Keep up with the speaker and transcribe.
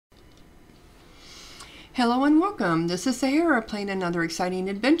Hello and welcome. This is Sahara playing another exciting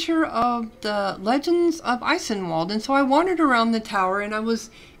adventure of the Legends of Eisenwald. And so I wandered around the tower and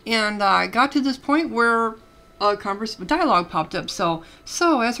I got to this point where a dialogue popped up. So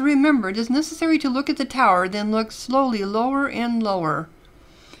as I remember, it is necessary to look at the tower, then look slowly lower and lower.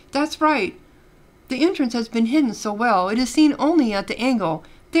 That's right. The entrance has been hidden so well, it is seen only at the angle.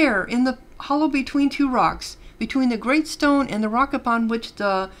 There, in the hollow between two rocks. Between the great stone and the rock upon which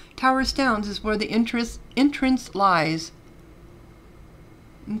the tower stands is where the entrance lies.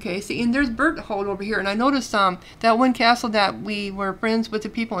 Okay, see, and there's Berthold over here, and I noticed that one castle that we were friends with the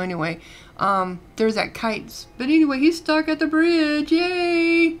people anyway. There's that kite. But anyway, he's stuck at the bridge.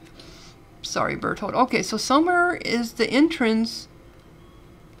 Yay! Sorry, Berthold. Okay, so somewhere is the entrance.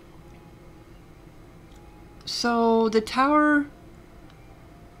 So the tower.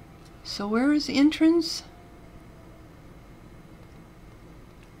 So where is the entrance?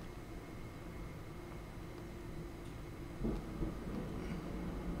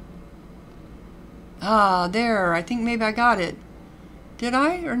 Ah, there. I think maybe I got it. Did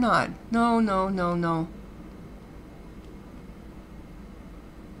I or not? No.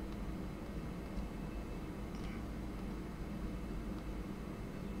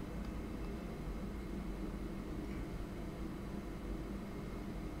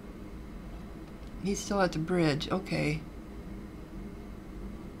 He's still at the bridge. Okay.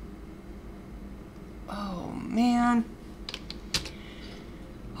 Oh, man.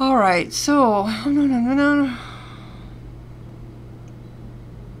 Alright, so, no.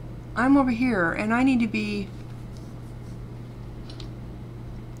 I'm over here, and I need to be...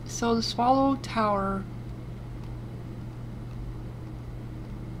 So, the Swallow Tower...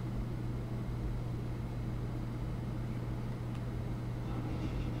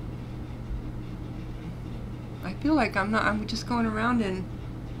 I feel like I'm just going around and...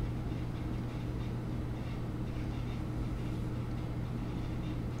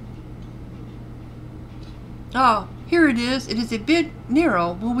 Oh, here it is. It is a bit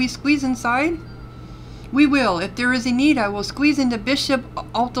narrow. Will we squeeze inside? We will. If there is a need, I will squeeze into Bishop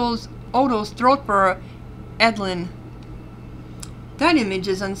Otto's throat for Edlin. That image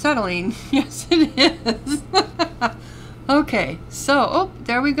is unsettling. Yes, it is. Okay, so, oh,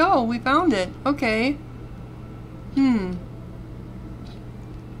 there we go. We found it. Okay.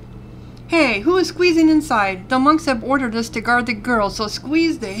 Hey, who is squeezing inside? The monks have ordered us to guard the girls, so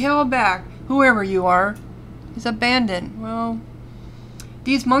squeeze the hell back, whoever you are. He's a bandit. Well,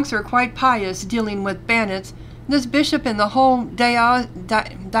 these monks are quite pious dealing with bandits. This bishop and the whole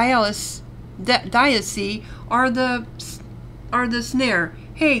diocese are the snare.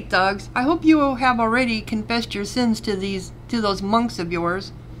 Hey, thugs, I hope you have already confessed your sins to those monks of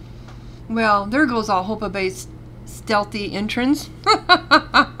yours. Well, there goes all hope of a stealthy entrance.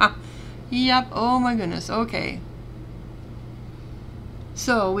 Yep, oh my goodness, okay.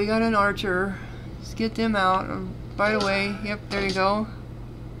 So, we got an archer. Let's get them out right away. Yep, there you go.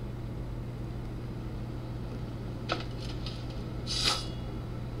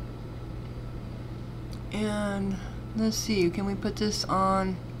 And let's see, can we put this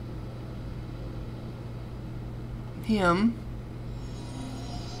on him?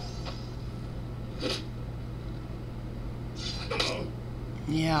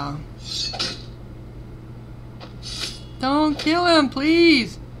 Yeah. Don't kill him,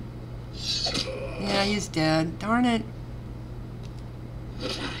 please. Yeah, he's dead. Darn it.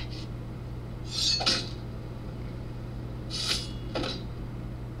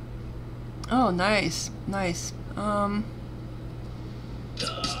 Oh, nice. Nice.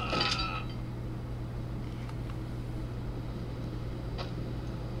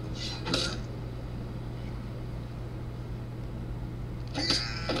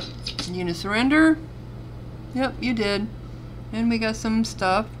 You gonna surrender? Yep, you did. And we got some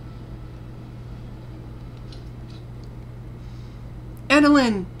stuff.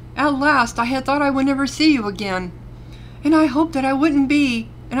 Adeline, at last, I had thought I would never see you again. And I hoped that I wouldn't be.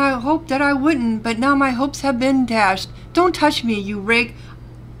 And I hoped that I wouldn't, but now my hopes have been dashed. Don't touch me, you rake.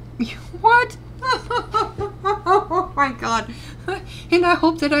 What? Oh my god. And I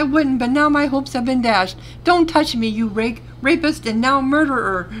hoped that I wouldn't, but now my hopes have been dashed. Don't touch me, you rapist and now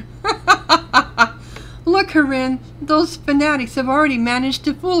murderer. Look, Corinne, those fanatics have already managed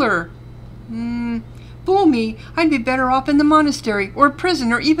to fool her. Fool me? I'd be better off in the monastery, or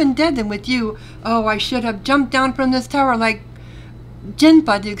prison, or even dead than with you. Oh, I should have jumped down from this tower like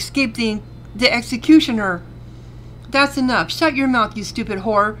Jinpa to escape the executioner. That's enough. Shut your mouth, you stupid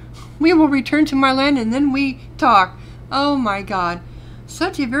whore. We will return to my land and then we talk. Oh my god.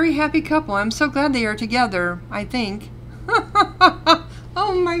 Such a very happy couple. I'm so glad they are together, I think.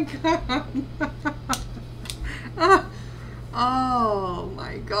 Oh my god.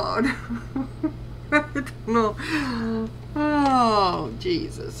 God. I don't know. Oh,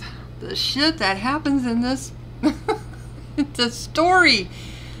 Jesus. The shit that happens in this the story.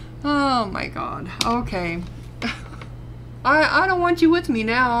 Oh my God. Okay. I don't want you with me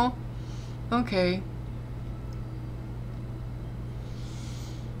now. Okay.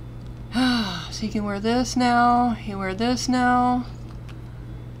 So you can wear this now. You wear this now.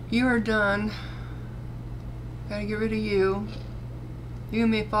 You are done. Gotta get rid of you. You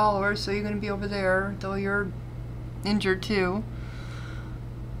may followers, so you're gonna be over there, though you're injured too.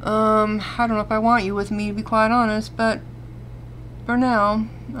 I don't know if I want you with me, to be quite honest, but for now,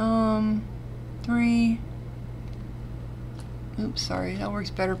 3. Oops, sorry, that works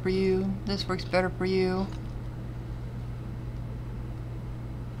better for you. This works better for you.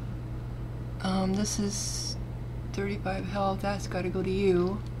 This is 35 health, that's gotta go to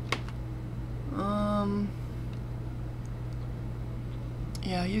you.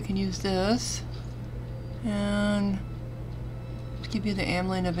 Yeah, you can use this. And give you the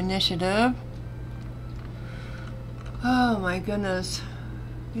amulet of initiative. Oh my goodness.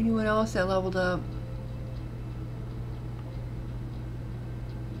 Anyone else that leveled up?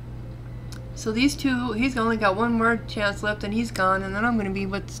 So these two, he's only got one more chance left and he's gone, and then I'm going to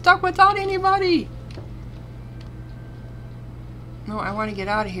be stuck without anybody. No, I want to get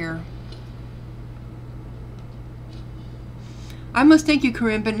out of here. I must thank you,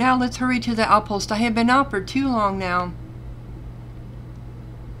 Corinne, but now let's hurry to the outpost. I have been out for too long now.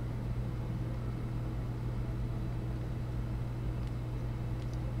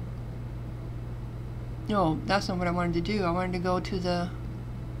 No, that's not what I wanted to do. I wanted to go to the...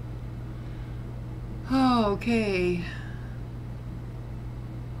 Oh, okay.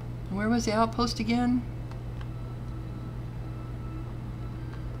 Where was the outpost again?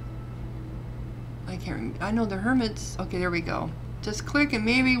 I can't remember. I know the hermits. Okay, there we go. Just click and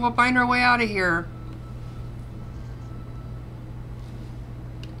maybe we'll find our way out of here.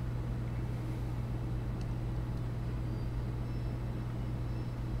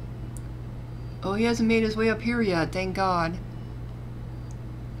 Oh, he hasn't made his way up here yet, thank God.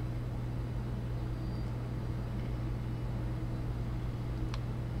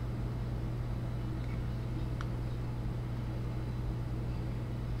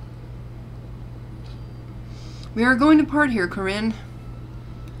 We are going to part here, Corinne.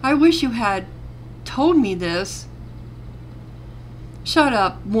 I wish you had told me this. Shut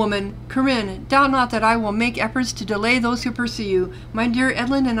up, woman. Corinne, doubt not that I will make efforts to delay those who pursue you. My dear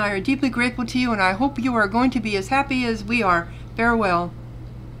Edlin and I are deeply grateful to you, and I hope you are going to be as happy as we are. Farewell.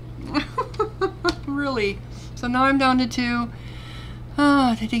 Really? So now I'm down to 2.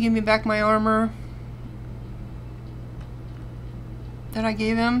 Did he give me back my armor that I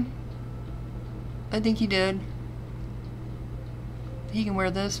gave him? I think he did. He can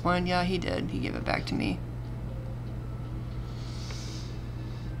wear this one. Yeah, he did. He gave it back to me.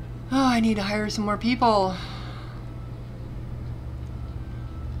 Oh, I need to hire some more people.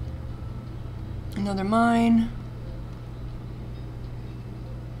 Another mine.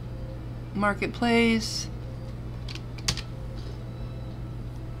 Marketplace.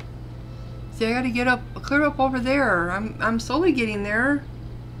 See, I gotta get up, clear up over there. I'm slowly getting there.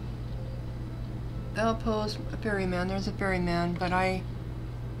 Outpost, a ferryman. There's a ferryman, but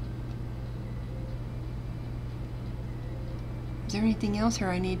is there anything else here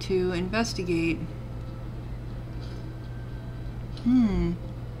I need to investigate?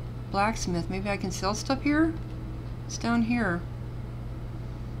 Blacksmith. Maybe I can sell stuff here? It's down here.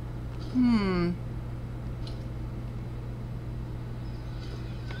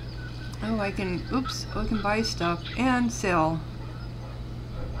 Oh, I can, oops, I can buy stuff and sell.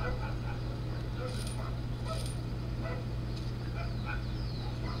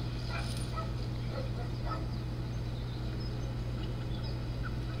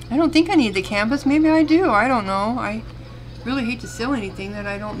 I don't think I need the canvas. Maybe I do. I don't know. I really hate to sell anything that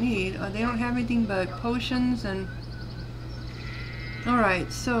I don't need. They don't have anything but potions and...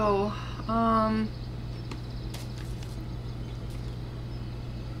 Alright, so...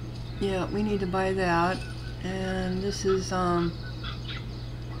 yeah, we need to buy that. And this is, that.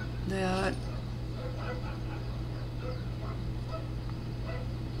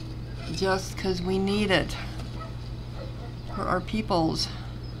 Just because we need it. For our peoples.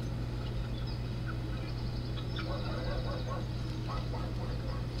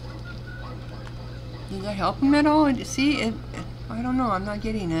 Did that help him at all? See, I don't know. I'm not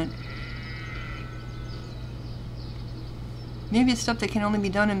getting it. Maybe it's stuff that can only be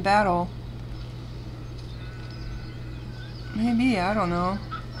done in battle. Maybe, I don't know.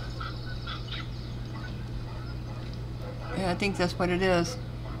 Yeah, I think that's what it is.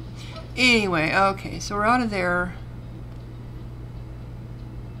 Anyway, okay, so we're out of there.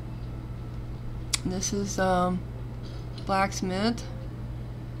 This is blacksmith.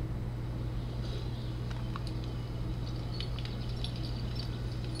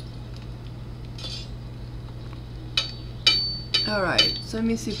 Alright, so let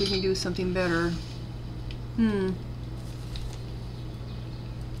me see if we can do something better.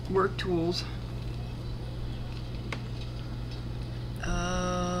 Work tools.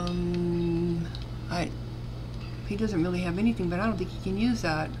 He doesn't really have anything, but I don't think he can use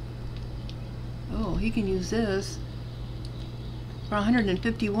that. Oh, he can use this. For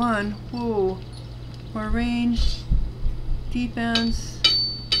 151. Whoa. More range. Defense.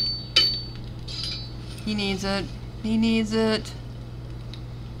 He needs it. He needs it.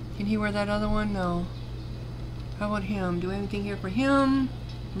 Can he wear that other one? No. How about him? Do we have anything here for him?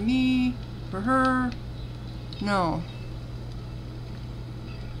 For me? For her? No.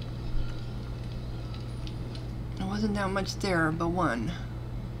 There wasn't that much there, but one.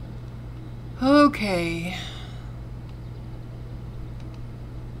 Okay.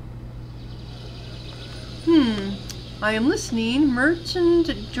 I am listening. Merchant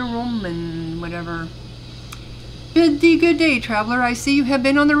Jeroman, whatever. Bid thee good day, traveler. I see you have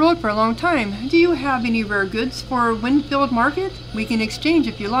been on the road for a long time. Do you have any rare goods for Winfield Market? We can exchange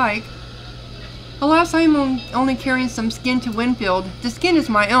if you like. Alas, I am only carrying some skin to Winfield. The skin is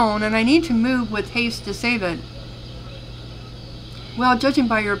my own, and I need to move with haste to save it. Well, judging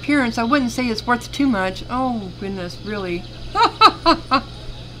by your appearance, I wouldn't say it's worth too much. Oh, goodness, really?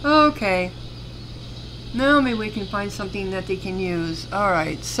 Okay. Now maybe we can find something that they can use.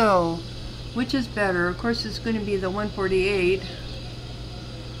 Alright, so, which is better? Of course, it's going to be the 148.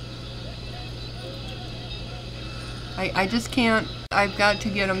 I just can't. I've got to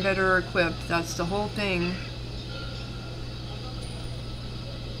get them better equipped. That's the whole thing.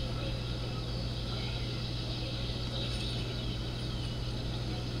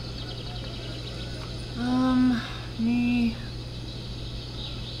 Me,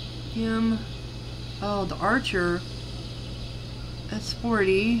 him. Oh, the archer. That's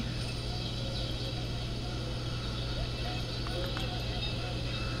 40.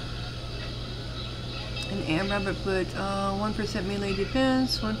 And rabbit foot. 1% melee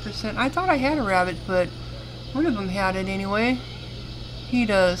defense. 1%. I thought I had a rabbit foot. One of them had it anyway. He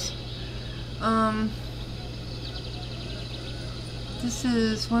does. This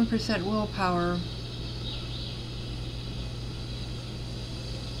is 1% willpower.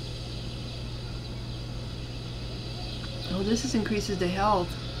 Oh, this increases the health.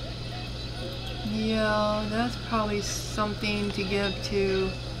 Yeah, that's probably something to give to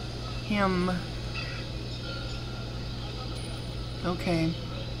him. Okay.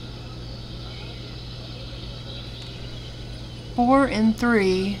 4 and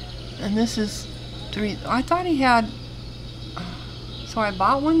 3, and this is 3. I thought he had. So I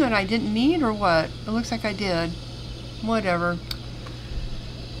bought one that I didn't need, or what? It looks like I did. Whatever.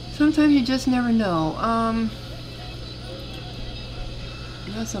 Sometimes you just never know.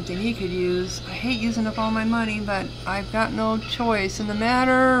 That's something he could use. I hate using up all my money, but I've got no choice in the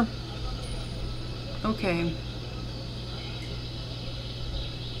matter. Okay.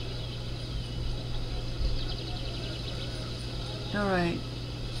 Alright.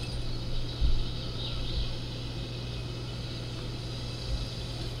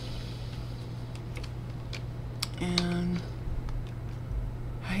 And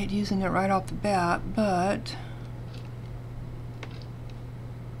I hate using it right off the bat, but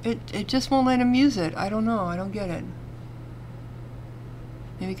it just won't let him use it. I don't know. I don't get it.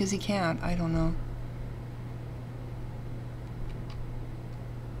 Maybe because he can't. I don't know.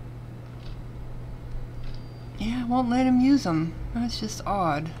 Yeah, it won't let him use them. That's just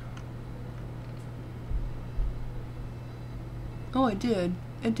odd. Oh, it did.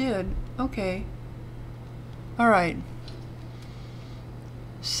 It did. Okay. Alright.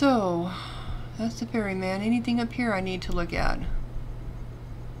 So, that's the ferryman. Anything up here I need to look at?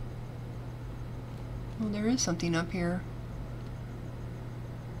 Well, there is something up here.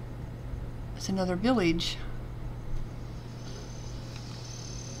 It's another village.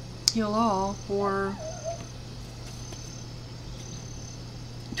 Heal all for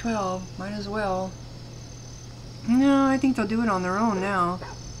 12. Might as well. No, I think they'll do it on their own now.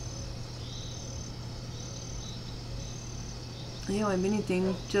 They don't have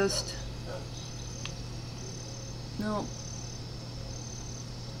anything, just... No.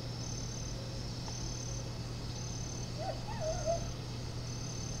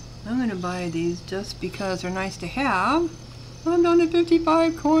 I'm gonna buy these just because they're nice to have. I'm down to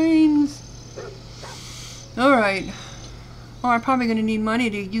 55 coins. Alright. Oh, I'm probably going to need money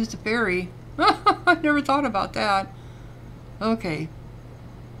to use the ferry. I never thought about that. Okay.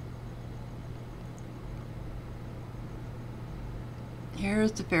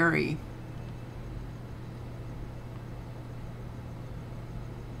 Here's the ferry.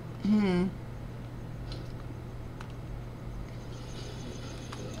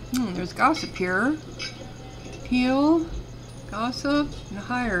 There's gossip here. Peel, gossip, and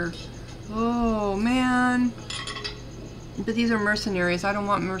hire. Oh, man. But these are mercenaries. I don't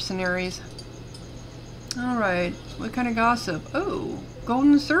want mercenaries. Alright. What kind of gossip? Oh,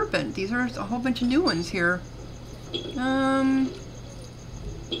 golden serpent. These are a whole bunch of new ones here.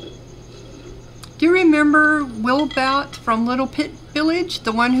 Do you remember Wilbat from Little Pit Village?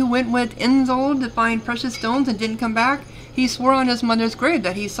 The one who went with Eisenwald to find precious stones and didn't come back? He swore on his mother's grave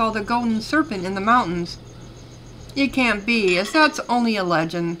that he saw the golden serpent in the mountains. It can't be, as that's only a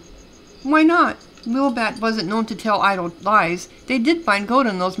legend. Why not? Wilbat wasn't known to tell idle lies. They did find gold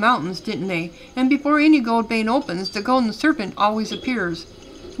in those mountains, didn't they? And before any gold vein opens, the golden serpent always appears.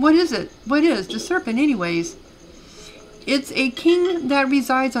 What is it? What is the serpent anyways? It's a king that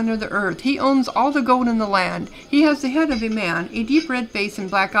resides under the earth. He owns all the gold in the land. He has the head of a man, a deep red face and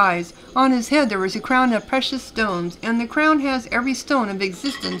black eyes. On his head there is a crown of precious stones, and the crown has every stone of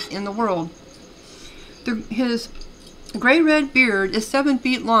existence in the world. His gray-red beard is 7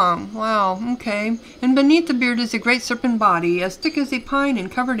 feet long. Wow, okay. And beneath the beard is a great serpent body, as thick as a pine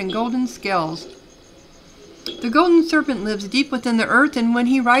and covered in golden scales. The golden serpent lives deep within the earth, and when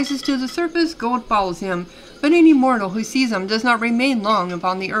he rises to the surface, gold follows him. But any mortal who sees him does not remain long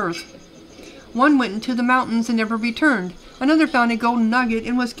upon the earth. One went into the mountains and never returned. Another found a golden nugget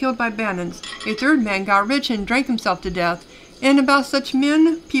and was killed by bandits. A third man got rich and drank himself to death. And about such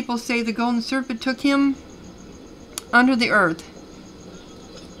men, people say the golden serpent took him under the earth.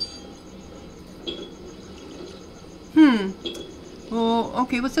 Well,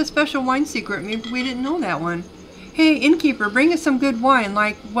 okay, what's that special wine secret? Maybe we didn't know that one. Hey, innkeeper, bring us some good wine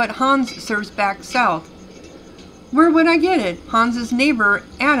like what Hans serves back south. Where would I get it? Hans's neighbor,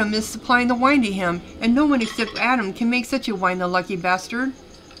 Adam, is supplying the wine to him, and no one except Adam can make such a wine, the lucky bastard.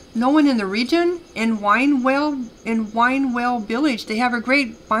 No one in the region? In Winewell village, they have a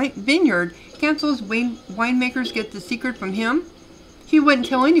great vineyard. Can't those winemakers get the secret from him? He wouldn't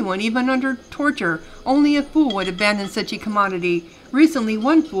tell anyone, even under torture. Only a fool would abandon such a commodity. Recently,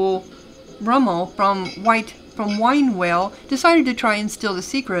 one fool, Rummel from Winewell, decided to try and steal the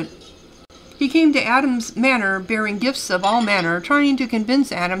secret. He came to Adam's manor bearing gifts of all manner, trying to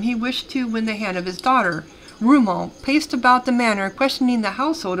convince Adam he wished to win the hand of his daughter. Rummel paced about the manor, questioning the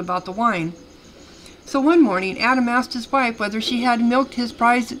household about the wine. So one morning, Adam asked his wife whether she had milked his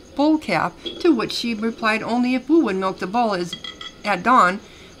prized bull calf, to which she replied only a fool would milk the bull at dawn,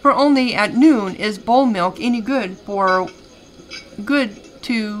 for only at noon is bull milk any good for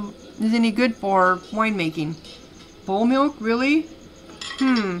winemaking. Bull milk, really?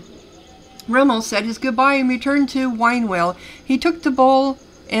 Rummel said his goodbye and returned to Winewell. He took the bull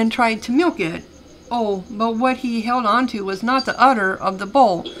and tried to milk it. Oh, but what he held on to was not the udder of the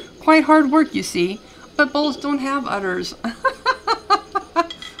bull. Quite hard work, you see. But bulls don't have udders.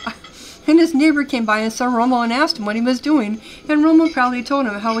 And his neighbor came by and saw Rummel and asked him what he was doing, and Rummel proudly told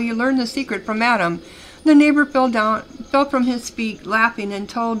him how he learned the secret from Adam. The neighbor fell from his feet laughing and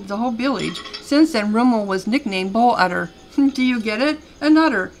told the whole village. Since then, Rummel was nicknamed Bull Udder. Do you get it? An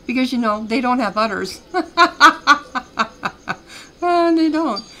udder, because you know, they don't have udders. They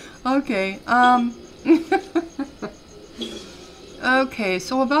don't. Okay, okay,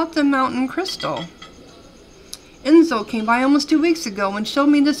 so about the mountain crystal. Enzo came by almost 2 weeks ago and showed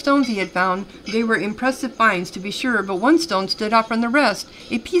me the stones he had found. They were impressive finds, to be sure, but one stone stood out from the rest.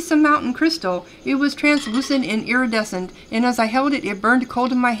 A piece of mountain crystal. It was translucent and iridescent, and as I held it, it burned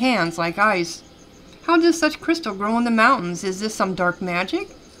cold in my hands like ice. How does such crystal grow in the mountains? Is this some dark magic?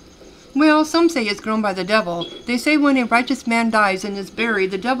 Well, some say it's grown by the devil. They say when a righteous man dies and is buried,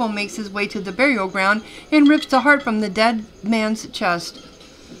 the devil makes his way to the burial ground and rips the heart from the dead man's chest.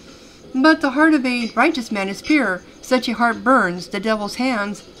 But the heart of a righteous man is pure. Such a heart burns the devil's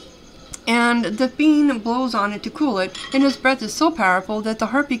hands, and the fiend blows on it to cool it, and his breath is so powerful that the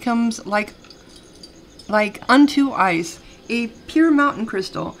heart becomes like unto ice, a pure mountain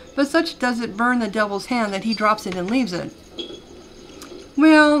crystal. But such does it burn the devil's hand that he drops it and leaves it.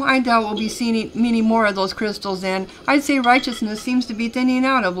 Well, I doubt we'll be seeing many more of those crystals then. I'd say righteousness seems to be thinning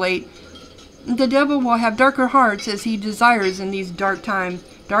out of late. The devil will have darker hearts as he desires in these dark times.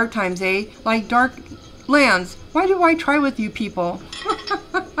 Dark times, eh? Like dark lands. Why do I try with you people?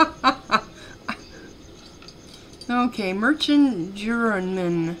 Okay, merchant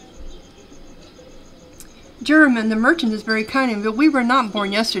journeyman. Jeremy, the merchant, is very cunning, but we were not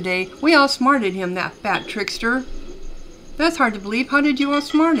born yesterday. We outsmarted him, that fat trickster. That's hard to believe. How did you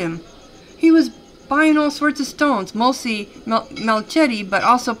outsmart him? He was buying all sorts of stones, mostly malchetti, but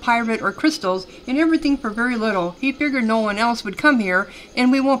also pyrite or crystals, and everything for very little. He figured no one else would come here,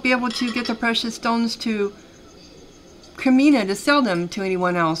 and we won't be able to get the precious stones to Cremina to sell them to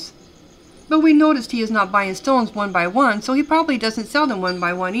anyone else. But we noticed he is not buying stones one by one, so he probably doesn't sell them one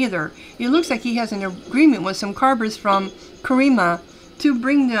by one either. It looks like he has an agreement with some carvers from Karima to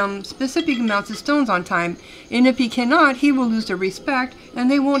bring them specific amounts of stones on time, and if he cannot, he will lose their respect, and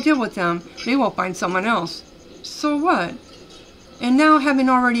they won't deal with them. They will find someone else. So what? And now, having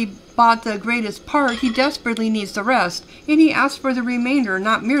already bought the greatest part, he desperately needs the rest, and he asks for the remainder,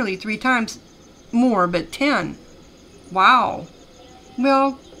 not merely 3 times more, but 10. Wow.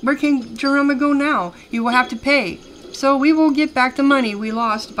 Well, where can Jerome go now? He will have to pay. So we will get back the money we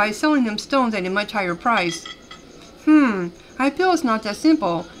lost by selling them stones at a much higher price. I feel it's not that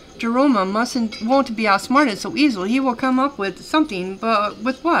simple. Jerome won't be outsmarted so easily. He will come up with something, but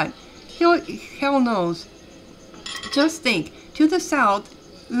with what? Hell knows. Just think. To the south,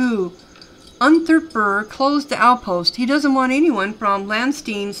 Unterfer closed the outpost. He doesn't want anyone from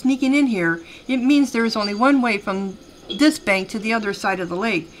Landstein sneaking in here. It means there is only one way from this bank to the other side of the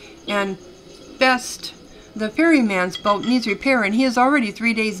lake. And best, the ferryman's boat needs repair, and he is already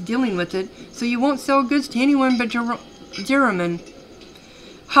 3 days dealing with it, so you won't sell goods to anyone but Jeremy.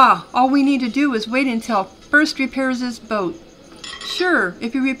 Ha! All we need to do is wait until first repairs his boat. Sure,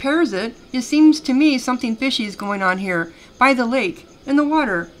 if he repairs it, it seems to me something fishy is going on here, by the lake, in the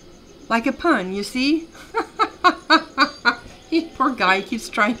water. Like a pun, you see? Poor guy keeps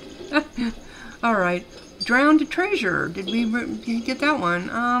trying. Alright. Drowned treasure. Did we get that one?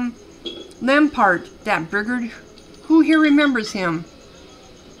 Lampart, that brigand. Who here remembers him?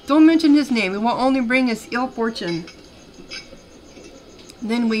 Don't mention his name. It will only bring us ill fortune.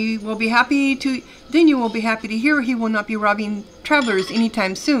 Then you will be happy to hear he will not be robbing travelers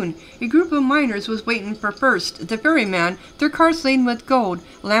anytime soon. A group of miners was waiting for first the ferryman, their cars laden with gold.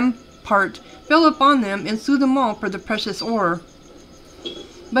 Lampart fell upon them and slew them all for the precious ore.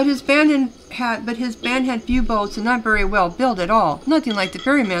 But his band had few boats and not very well built at all. Nothing like the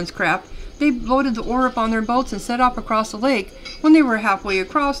ferryman's craft. They loaded the ore upon their boats and set off across the lake. When they were halfway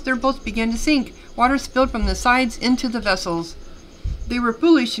across, their boats began to sink. Water spilled from the sides into the vessels. They were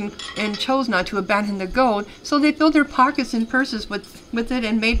foolish and chose not to abandon the gold, so they filled their pockets and purses with it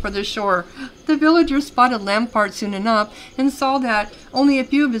and made for the shore. The villagers spotted Lampart soon enough and saw that only a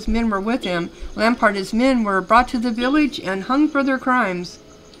few of his men were with him. Lampart and his men were brought to the village and hung for their crimes.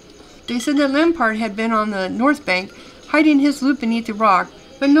 They said that Lampart had been on the north bank, hiding his loot beneath the rock,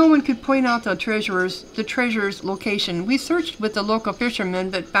 but no one could point out the treasure's location. We searched with the local fishermen,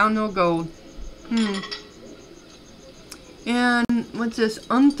 but found no gold. And what's this?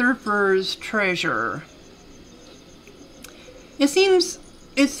 Unterfer's treasure. It seems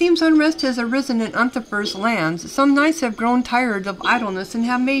unrest has arisen in Unterfer's lands. Some knights have grown tired of idleness and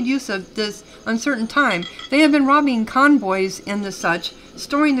have made use of this uncertain time. They have been robbing convoys and the such,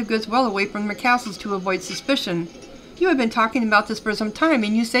 storing the goods well away from their castles to avoid suspicion. You have been talking about this for some time,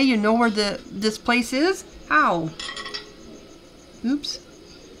 and you say you know where this place is? How? Oops.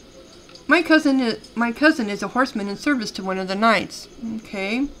 My cousin is a horseman in service to one of the knights.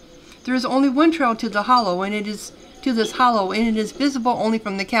 Okay. There is only one trail to the hollow, and it is visible only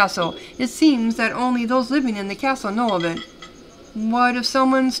from the castle. It seems that only those living in the castle know of it. What if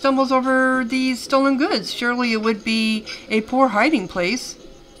someone stumbles over these stolen goods? Surely it would be a poor hiding place.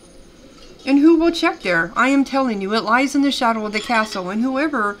 And who will check there? I am telling you, it lies in the shadow of the castle, and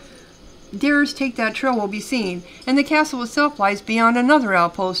whoever dares take that trail will be seen. And the castle itself lies beyond another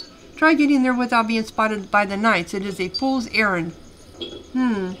outpost. Try getting there without being spotted by the knights. It is a fool's errand.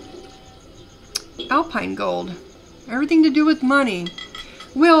 Alpine gold. Everything to do with money.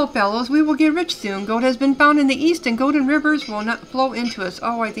 Well, fellows, we will get rich soon. Gold has been found in the east, and golden rivers will not flow into us.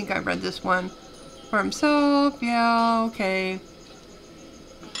 Oh, I think I read this one. For himself. Yeah, okay.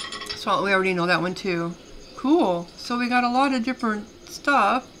 So we already know that one too. Cool. So we got a lot of different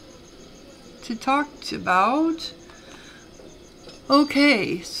stuff to talk about.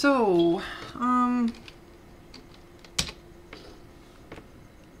 Okay, so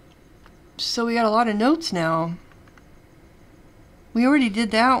we got a lot of notes now. We already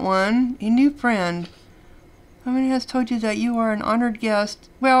did that one. A new friend. Somebody has told you that you are an honored guest.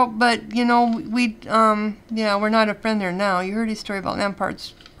 Well, but you know, yeah, we're not a friend there now. You heard his story about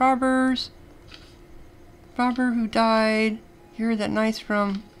Lampart's robber who died. You heard that nice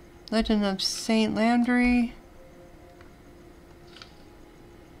from Legend of Saint Landry.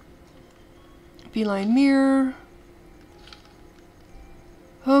 Feline mirror.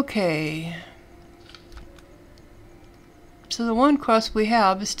 Okay. So the one quest we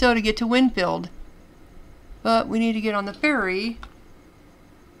have is still to get to Winfield. But we need to get on the ferry.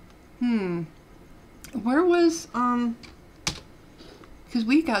 Where was, because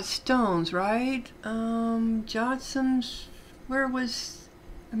we got stones, right? Johnson's, where was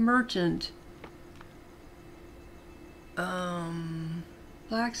the merchant?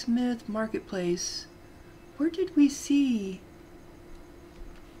 Blacksmith, marketplace. Where did we see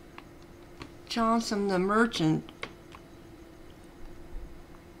Johnson the merchant?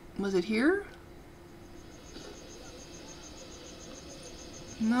 Was it here?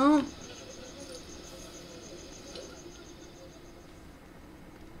 No.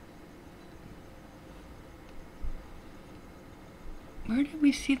 Where did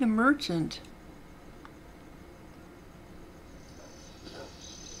we see the merchant?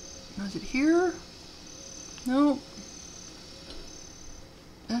 Was it here? Nope.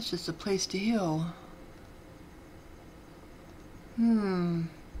 That's just a place to heal. Because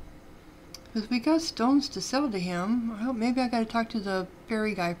we got stones to sell to him. I hope maybe I gotta talk to the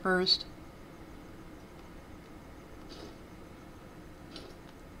ferry guy first.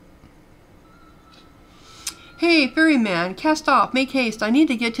 Hey, ferryman, cast off, make haste. I need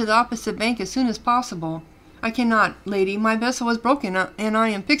to get to the opposite bank as soon as possible. I cannot, lady. My vessel is broken and I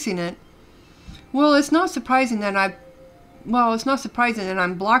am fixing it. Well, it's not surprising that I'm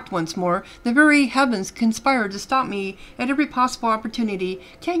blocked once more. The very heavens conspire to stop me at every possible opportunity.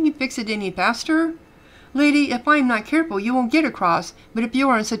 Can't you fix it any faster? Lady, if I am not careful, you won't get across. But if you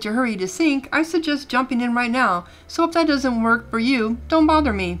are in such a hurry to sink, I suggest jumping in right now. So if that doesn't work for you, don't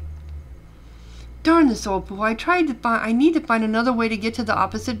bother me. Darn this old fool. I need to find another way to get to the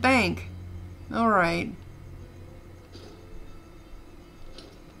opposite bank. Alright.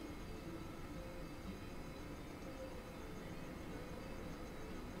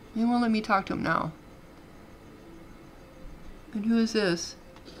 He won't let me talk to him now. And who is this?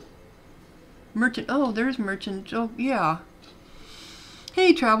 Merchant. Oh, there's Merchant. Oh, yeah.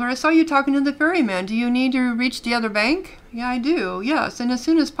 Hey, traveler, I saw you talking to the ferryman. Do you need to reach the other bank? Yeah, I do. Yes, and as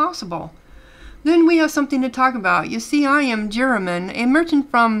soon as possible. Then we have something to talk about. You see, I am Jerriman, a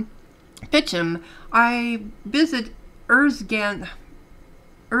merchant from Pitcham. I visit Erzglands,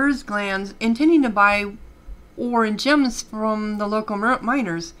 intending to buy ore and gems from the local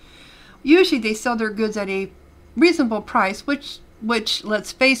miners. Usually they sell their goods at a reasonable price, which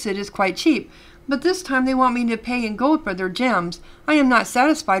let's face it, is quite cheap. But this time they want me to pay in gold for their gems. I am not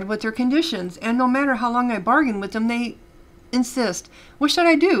satisfied with their conditions, and no matter how long I bargain with them, they insist. What should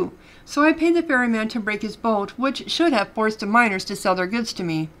I do? So I paid the ferryman to break his boat, which should have forced the miners to sell their goods to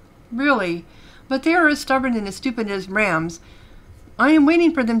me. Really? But they are as stubborn and as stupid as rams. I am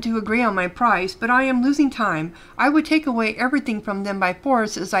waiting for them to agree on my price, but I am losing time. I would take away everything from them by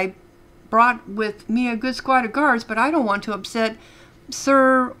force, as I brought with me a good squad of guards, but I don't want to upset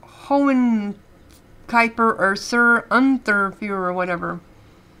Sir Hohenkuiper or Sir Unterfuhr or whatever.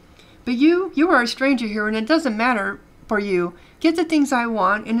 But you are a stranger here, and it doesn't matter for you. Get the things I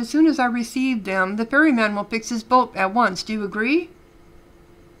want, and as soon as I receive them, the ferryman will fix his boat at once. Do you agree?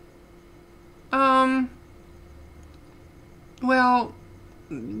 Well,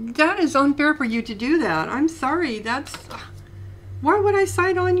 that is unfair for you to do that. I'm sorry. Why would I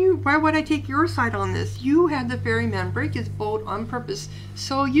side on you? Why would I take your side on this? You had the ferryman break his boat on purpose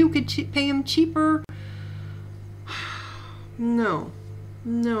so you could pay him cheaper. No.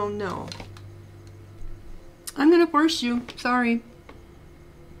 No, no. I'm going to force you. Sorry.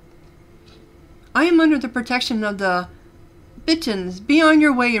 I am under the protection of the Bitchins. Be on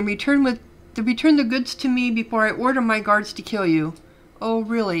your way and return the goods to me before I order my guards to kill you. Oh,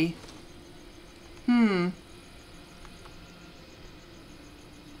 really?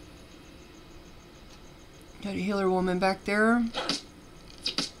 Got a healer woman back there.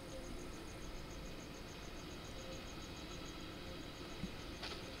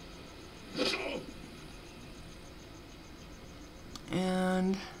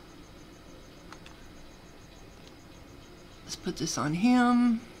 And let's put this on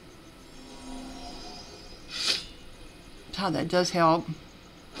him. How that does help.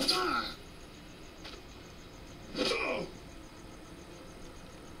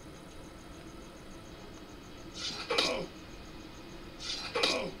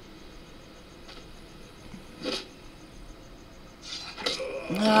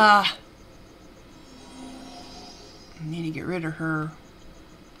 I need to get rid of her.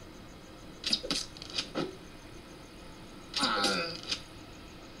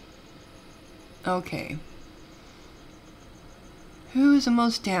 Okay. Who's the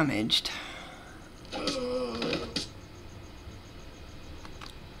most damaged?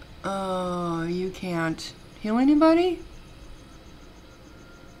 Oh, you can't heal anybody?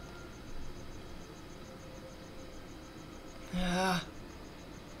 Ugh.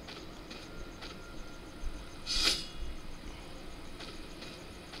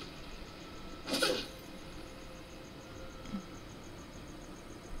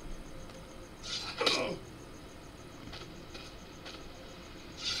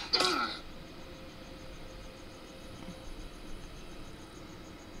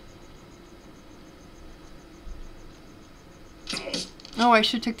 Oh, I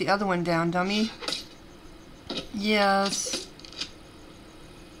should take the other one down, dummy. Yes.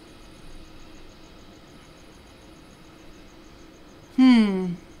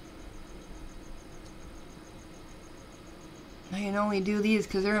 I can only do these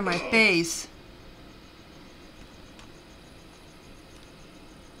because they're in my face.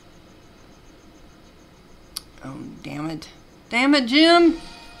 Oh, damn it. Damn it, Jim!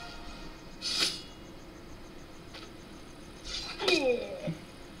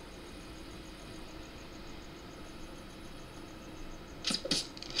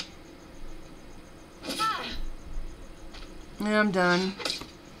 I'm done.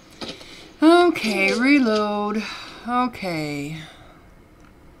 Okay, reload. Okay.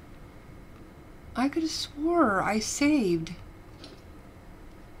 I could have swore I saved.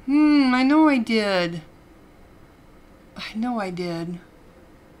 I know I did. I know I did.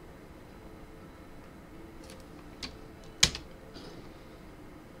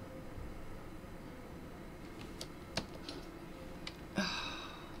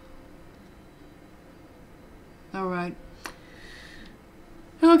 All right.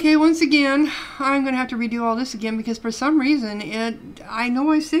 Okay, once again, I'm going to have to redo all this again because for some reason I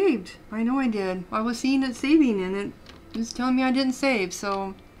know I saved. I know I did. I was seeing it saving and it was telling me I didn't save,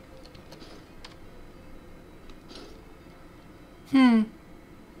 so... I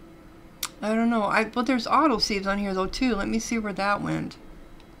don't know. But there's auto saves on here though too. Let me see where that went.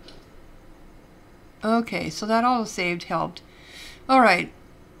 Okay, so that auto saved helped. Alright.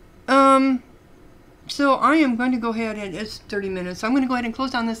 So I am going to go ahead and it's 30 minutes. So I'm going to go ahead and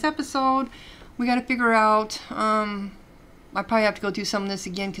close down this episode. We got to figure out, I probably have to go through some of this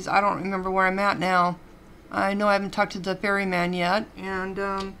again because I don't remember where I'm at now. I know I haven't talked to the ferryman yet.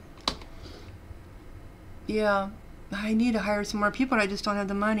 And, yeah, I need to hire some more people. I just don't have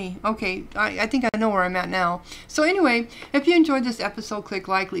the money. Okay, I think I know where I'm at now. So anyway, if you enjoyed this episode, click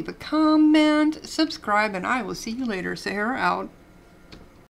like, leave a comment, subscribe, and I will see you later. Sarah out.